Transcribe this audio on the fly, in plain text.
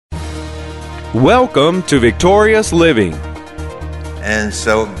Welcome to Victorious Living. And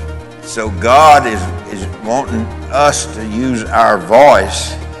so God is wanting us to use our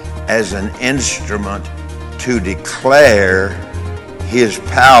voice as an instrument to declare His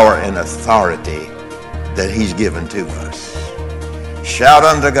power and authority that He's given to us. Shout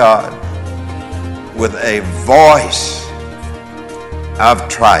unto God with a voice of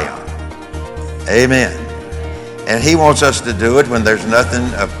triumph. Amen. And He wants us to do it when there's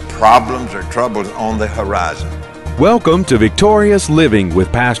nothing of problems or troubles on the horizon. Welcome to Victorious Living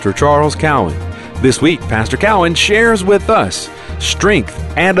with Pastor Charles Cowan. This week, Pastor Cowan shares with us strength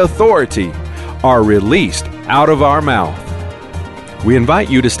and authority are released out of our mouth. We invite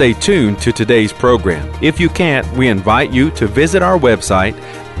you to stay tuned to today's program. If you can't, we invite you to visit our website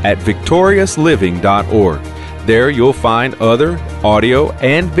at victoriousliving.org. There you'll find other audio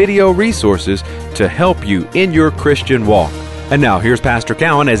and video resources to help you in your Christian walk. And now here's Pastor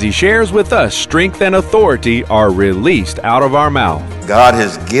Cowan as he shares with us strength and authority are released out of our mouth. God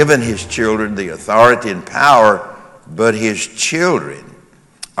has given His children the authority and power, but His children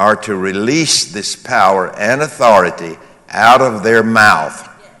are to release this power and authority out of their mouth.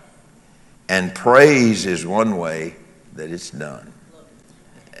 And praise is one way that it's done.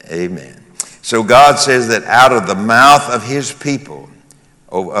 Amen. So God says that out of the mouth of His people,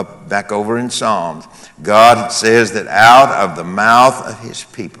 back over in Psalms, God says that out of the mouth of His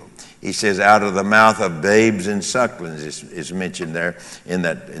people, He says out of the mouth of babes and sucklings is mentioned there in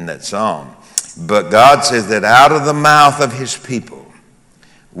that psalm. But God says that out of the mouth of His people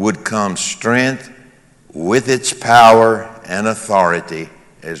would come strength with its power and authority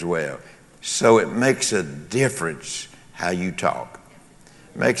as well. So it makes a difference how you talk.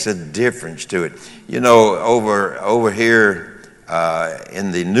 It makes a difference to it. You know, over here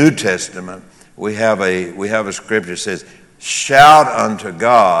in the New Testament, we have a scripture that says, "Shout unto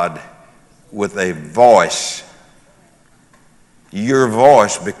God with a voice." Your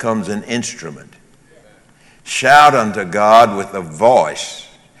voice becomes an instrument. Shout unto God with a voice.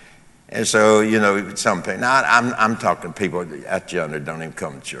 And so, you know, some people, now I'm talking to people out yonder that don't even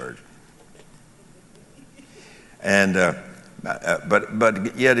come to church. And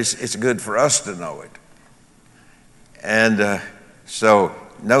but yet it's good for us to know it. And so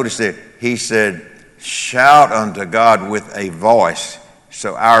notice that He said, shout unto God with a voice.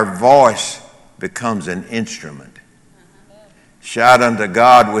 So our voice becomes an instrument. Shout unto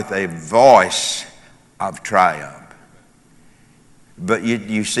God with a voice of triumph. But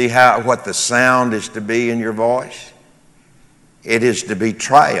you see what the sound is to be in your voice? It is to be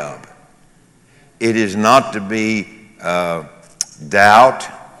triumph. It is not to be doubt,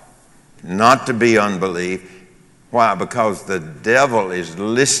 not to be unbelief. Why? Because the devil is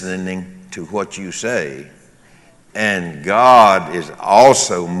listening to what you say, and God is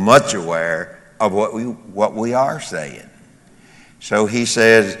also much aware of what we are saying. So He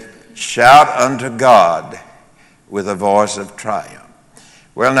says, shout unto God with a voice of triumph.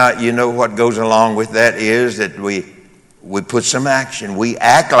 Well, now, you know what goes along with that is that we put some action. We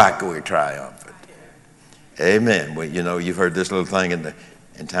act like we're triumphant. Amen. Well, you know, you've heard this little thing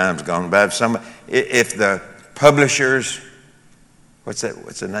in times gone by. If the publishers, what's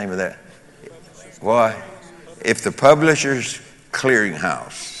the name of that? Why? If the Publishers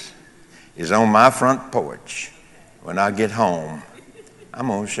Clearinghouse is on my front porch when I get home, I'm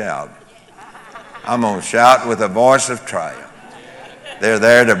going to shout. I'm going to shout with a voice of triumph. They're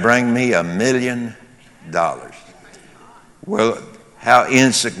there to bring me $1 million. Well, how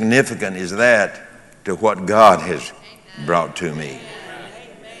insignificant is that to what God has brought to me?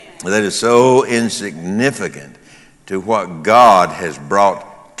 That is so insignificant to what God has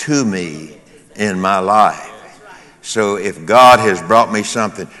brought to me in my life. So if God has brought me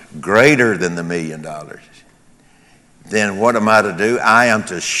something greater than the $1 million, then what am I to do? I am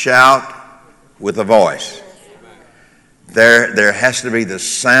to shout with a voice. There has to be the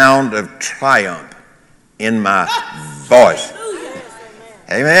sound of triumph in my voice.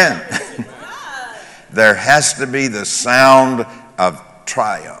 Amen. There has to be the sound of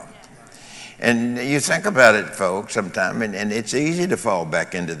triumph. And you think about it, folks, sometimes, and it's easy to fall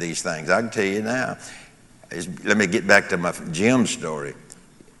back into these things. I can tell you now. Let me get back to my gym story.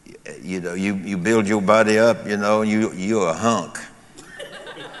 You know, you build your body up, you know, you're a hunk.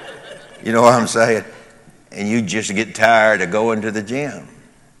 You know what I'm saying? And you just get tired of going to the gym.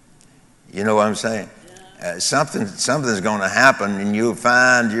 You know what I'm saying? Something's going to happen, and you'll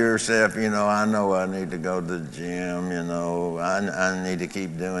find yourself, you know I need to go to the gym, you know, I need to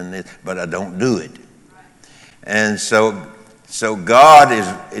keep doing this, but I don't do it. And so God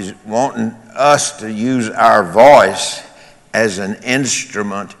is wanting us to use our voice as an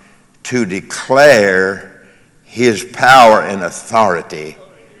instrument to declare his power and authority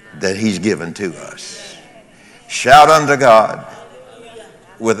that he's given to us. Shout unto God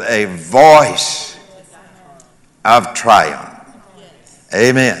with a voice of triumph.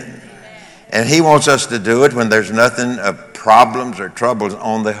 Amen. And he wants us to do it when there's nothing of problems or troubles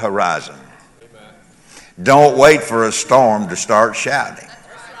on the horizon. Don't wait for a storm to start shouting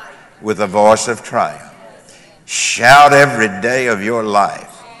with a voice of triumph. Shout every day of your life.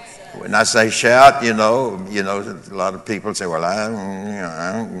 When I say shout, you know, a lot of people say, well, I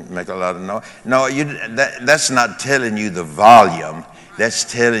don't make a lot of noise. No, that's not telling you the volume. That's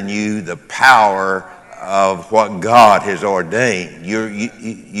telling you the power of what God has ordained.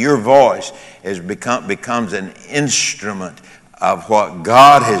 Your voice becomes an instrument of what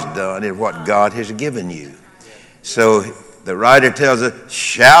God has done and what God has given you. So the writer tells us,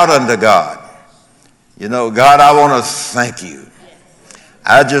 shout unto God. You know, God, I want to thank you.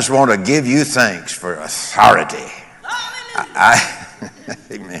 I just want to give you thanks for authority.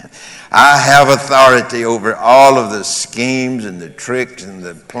 Amen. I have authority over all of the schemes and the tricks and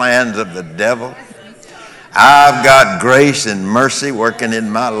the plans of the devil. I've got grace and mercy working in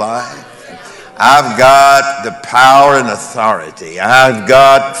my life. I've got the power and authority. I've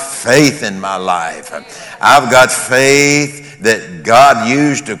got faith in my life. I've got faith that God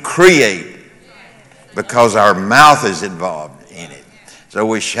used to create because our mouth is involved in it. So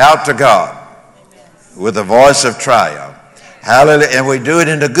we shout to God with a voice of triumph. Hallelujah. And we do it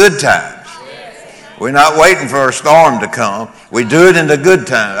in the good times. We're not waiting for a storm to come. We do it in the good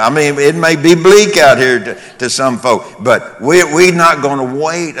times. I mean, it may be bleak out here to some folk, but we're not going to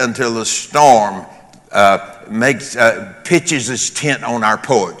wait until the storm pitches its tent on our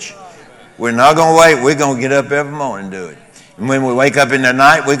porch. We're not going to wait. We're going to get up every morning and do it. And when we wake up in the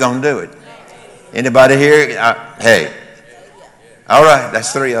night, we're going to do it. Anybody here? Hey. All right,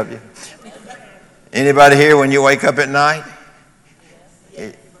 that's 3 of you. Anybody here when you wake up at night?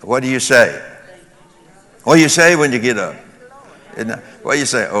 What do you say? What do you say when you get up? What do you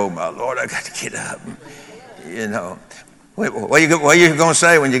say? Oh, my Lord, I got to get up. You know. What are you going to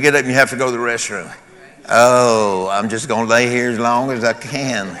say when you get up and you have to go to the restroom? Oh, I'm just going to lay here as long as I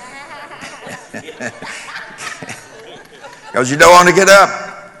can. Because you don't want to get up.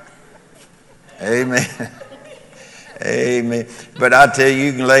 Amen. Amen. But I tell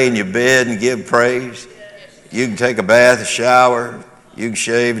you can lay in your bed and give praise. You can take a bath, a shower. You can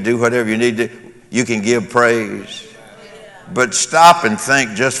shave, do whatever you need to. You can give praise. But stop and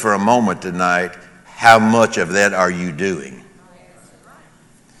think just for a moment tonight, how much of that are you doing?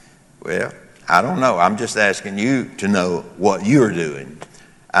 Well, I don't know. I'm just asking you to know what you're doing.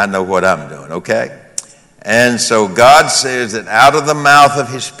 I know what I'm doing, okay? And so God says that out of the mouth of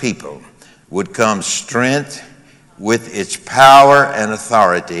his people would come strength with its power and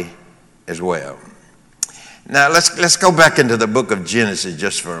authority as well. Now let's go back into the book of Genesis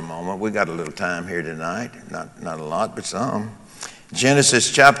just for a moment. We got a little time here tonight. Not a lot, but some. Genesis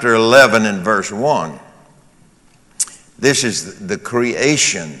chapter 11 and verse 1. This is the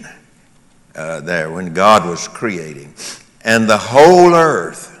creation there when God was creating. And the whole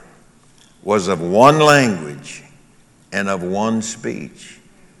earth was of one language and of one speech.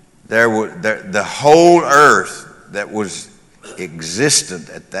 The whole earth that was existent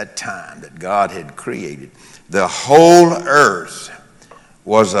at that time that God had created, the whole earth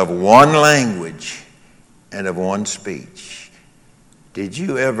was of one language and of one speech. Did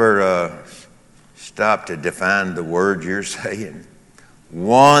you ever stop to define the word you're saying?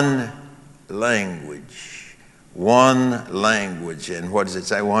 One language. One language. And what does it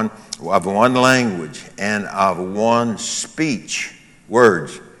say? Of one language and of one speech.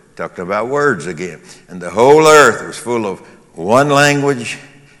 Words. Talking about words again. And the whole earth was full of one language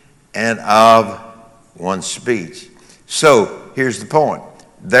and of one speech. So here's the point.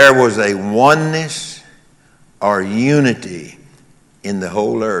 There was a oneness or unity in the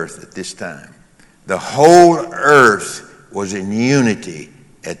whole earth at this time. The whole earth was in unity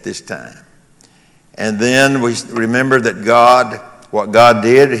at this time. And then we remember that what God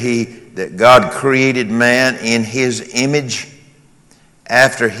did, that God created man in his image,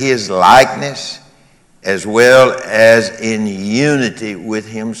 after his likeness, as well as in unity with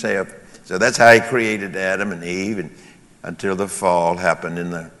himself. So that's how he created Adam and Eve, and until the fall happened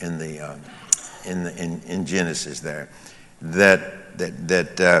in Genesis there.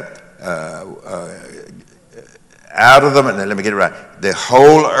 Out of them, and let me get it right. The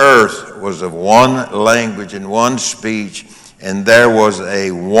whole earth was of one language and one speech, and there was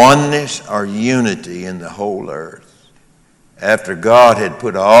a oneness or unity in the whole earth. After God had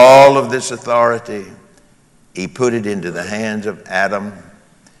put all of this authority, he put it into the hands of Adam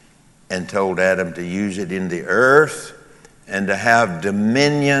and told Adam to use it in the earth and to have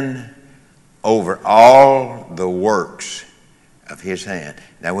dominion over all the works of his hand.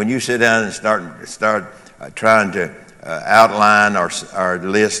 Now, when you sit down and start trying to outline or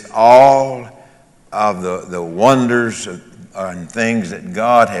list all of the wonders and things that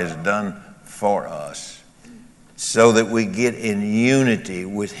God has done for us so that we get in unity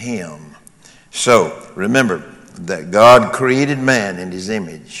with him. So, remember that God created man in his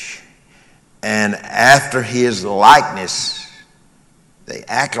image, and after his likeness, they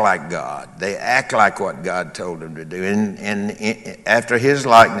act like God. They act like what God told them to do. And after his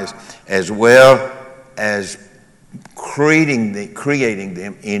likeness, as well as creating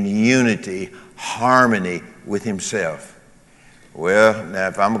them in unity, harmony with himself. Well, now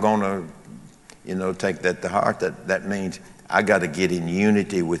if I'm going to, take that to heart, that means I got to get in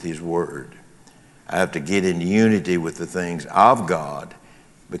unity with his word. I have to get in unity with the things of God,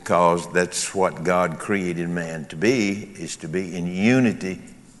 because that's what God created man to be, is to be in unity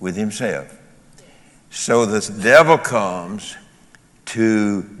with himself. So the devil comes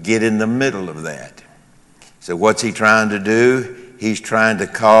to get in the middle of that. So what's he trying to do? He's trying to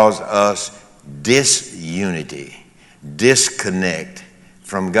cause us disunity, disconnect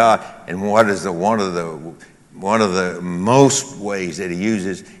from God. And what is one of the most ways that he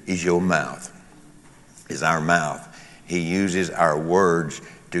uses is your mouth, is our mouth. He uses our words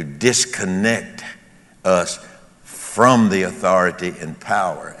to disconnect us from the authority and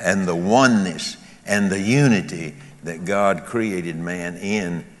power and the oneness and the unity that God created man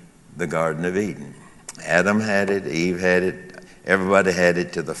in the Garden of Eden. Adam had it, Eve had it, everybody had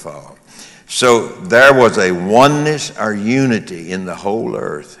it to the fall. So there was a oneness or unity in the whole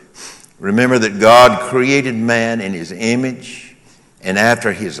earth. Remember that God created man in his image and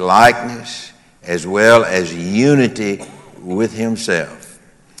after his likeness, as well as unity with himself.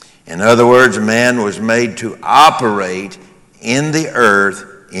 In other words, man was made to operate in the earth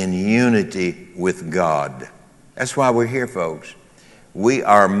in unity with God. That's why we're here, folks. We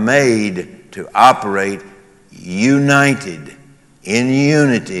are made to operate united in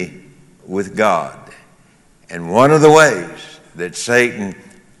unity with God. And one of the ways that Satan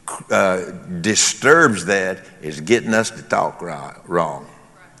disturbs that is getting us to talk wrong.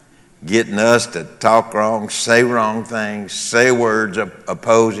 Getting us to talk wrong, say wrong things, say words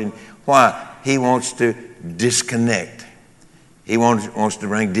opposing. Why? He wants to disconnect. He wants to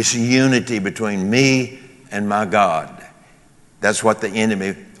bring disunity between me and my God. That's what the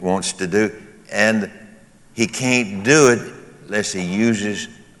enemy wants to do. And he can't do it unless he uses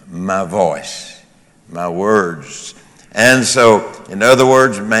my voice, my words. And so, in other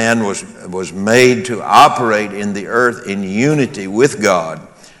words, man was made to operate in the earth in unity with God.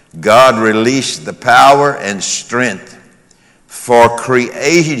 God released the power and strength for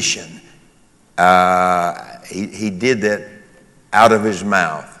creation. He did that out of his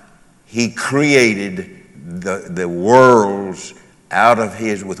mouth. He created the worlds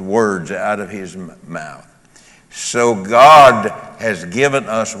with words out of his mouth. So God has given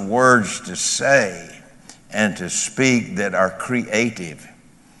us words to say and to speak that are creative.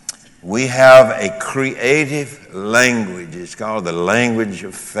 We have a creative language. It's called the language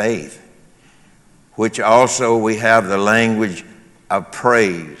of faith, which also we have the language of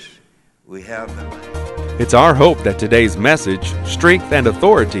praise. We have the language. It's our hope that today's message, Strength and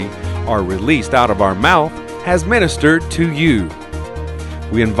Authority, are released out of our mouth, has ministered to you.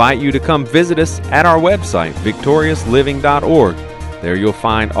 We invite you to come visit us at our website, victoriousliving.org. There you'll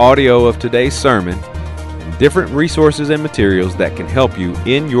find audio of today's sermon, different resources and materials that can help you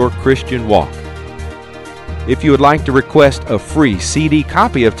in your Christian walk. If you would like to request a free CD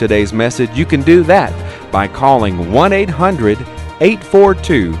copy of today's message, you can do that by calling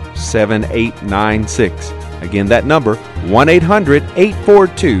 1-800-842-7896. Again, that number,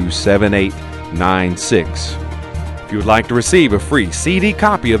 1-800-842-7896. If you would like to receive a free CD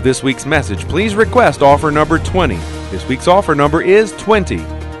copy of this week's message, please request offer number 20. This week's offer number is 20.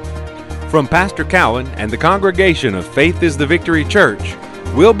 From Pastor Cowan and the congregation of Faith is the Victory Church,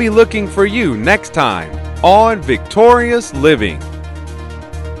 we'll be looking for you next time on Victorious Living.